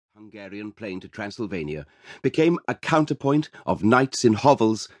Hungarian plain to Transylvania, became a counterpoint of nights in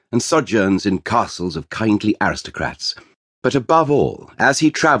hovels and sojourns in castles of kindly aristocrats. But above all, as he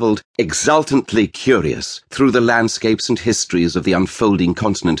travelled, exultantly curious, through the landscapes and histories of the unfolding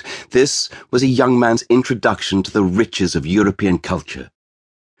continent, this was a young man's introduction to the riches of European culture.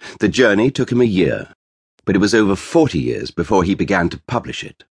 The journey took him a year, but it was over 40 years before he began to publish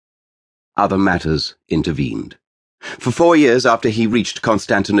it. Other matters intervened. For 4 years after he reached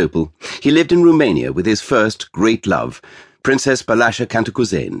Constantinople, he lived in Romania with his first great love, Princess Balázsa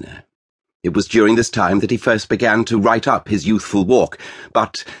Cantacuzene. It was during this time that he first began to write up his youthful walk,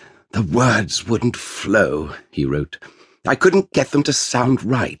 but the words wouldn't flow, he wrote. I couldn't get them to sound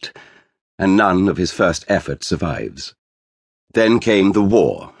right, and none of his first effort survives. Then came the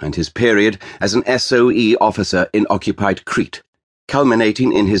war and his period as an SOE officer in occupied Crete,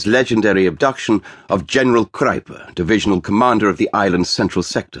 culminating in his legendary abduction of General Kuiper, divisional commander of the island's central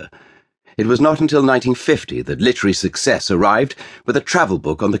sector. It was not until 1950 that literary success arrived with a travel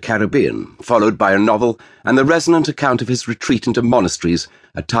book on the Caribbean, followed by a novel and the resonant account of his retreat into monasteries,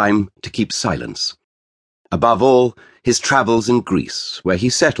 A Time to Keep Silence. Above all, his travels in Greece, where he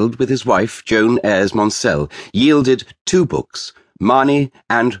settled with his wife, Joan Ayres Moncel, yielded 2 books, Mani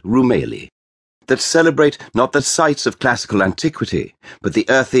and Rumeli, that celebrate not the sites of classical antiquity, but the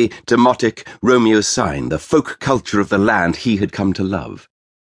earthy, demotic Romeo sign, the folk culture of the land he had come to love.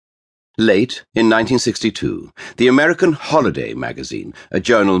 Late in 1962, the American Holiday magazine, a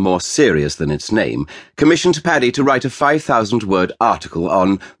journal more serious than its name, commissioned Paddy to write a 5,000-word article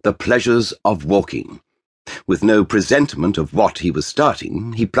on the pleasures of walking. With no presentiment of what he was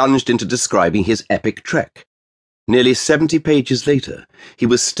starting, he plunged into describing his epic trek. Nearly 70 pages later, he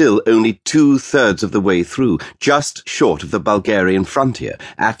was still only 2/3 of the way through, just short of the Bulgarian frontier,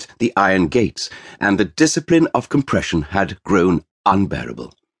 at the Iron Gates, and the discipline of compression had grown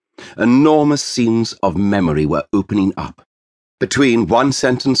unbearable. Enormous seams of memory were opening up. Between one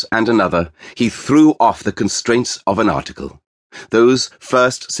sentence and another, he threw off the constraints of an article. Those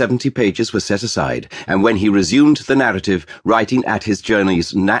first 70 pages were set aside, and when he resumed the narrative, writing at his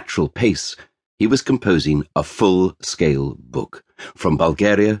journey's natural pace, he was composing a full-scale book, from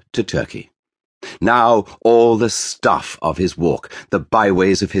Bulgaria to Turkey. Now all the stuff of his walk, the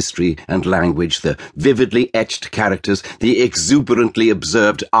byways of history and language, the vividly etched characters, the exuberantly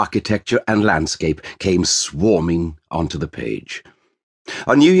observed architecture and landscape, came swarming onto the page.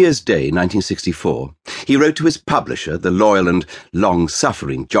 On New Year's Day, 1964, he wrote to his publisher, the loyal and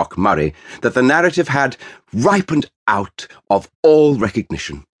long-suffering Jock Murray, that the narrative had ripened out of all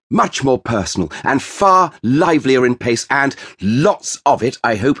recognition, much more personal and far livelier in pace, and lots of it,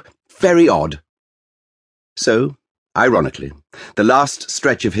 I hope, very odd. So, ironically, the last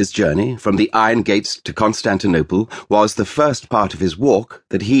stretch of his journey, from the Iron Gates to Constantinople, was the first part of his walk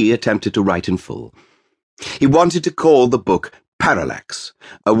that he attempted to write in full. He wanted to call the book parallax,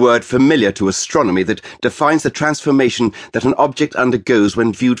 a word familiar to astronomy that defines the transformation that an object undergoes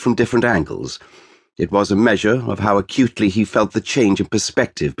when viewed from different angles. It was a measure of how acutely he felt the change in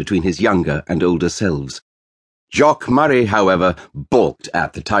perspective between his younger and older selves. Jock Murray, however, balked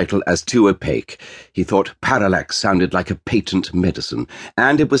at the title as too opaque. He thought parallax sounded like a patent medicine,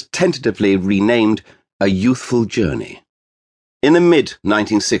 and it was tentatively renamed A Youthful Journey. In the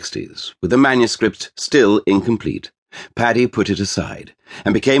mid-1960s, with the manuscript still incomplete, Paddy put it aside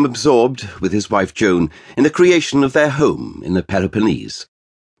and became absorbed, with his wife Joan, in the creation of their home in the Peloponnese.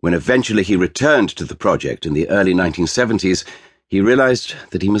 When eventually he returned to the project in the early 1970s, he realized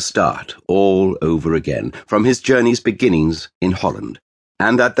that he must start all over again from his journey's beginnings in Holland,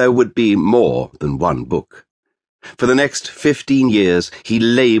 and that there would be more than one book. For the next 15 years, he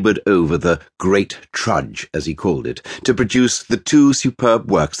labored over the Great Trudge, as he called it, to produce the 2 superb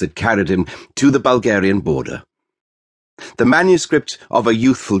works that carried him to the Bulgarian border. The manuscript of A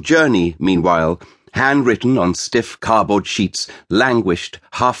Youthful Journey, meanwhile, handwritten on stiff cardboard sheets, languished,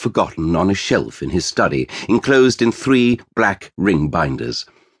 half-forgotten, on a shelf in his study, enclosed in 3 black ring binders.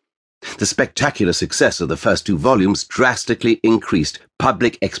 The spectacular success of the first 2 volumes drastically increased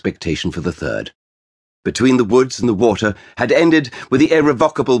public expectation for the third. Between the Woods and the Water had ended with the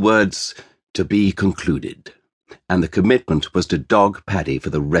irrevocable words, "To be concluded," and the commitment was to dog Paddy for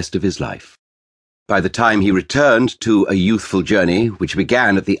the rest of his life. By the time he returned to A Youthful Journey, which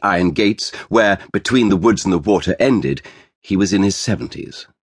began at the Iron Gates, where Between the Woods and the Water ended, he was in his 70s.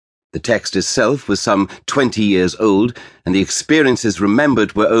 The text itself was some 20 years old, and the experiences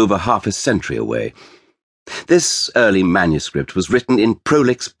remembered were over half a century away. This early manuscript was written in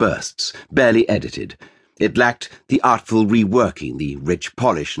prolix bursts, barely edited. It lacked the artful reworking, the rich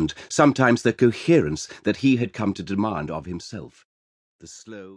polish, and sometimes the coherence that he had come to demand of himself. The slow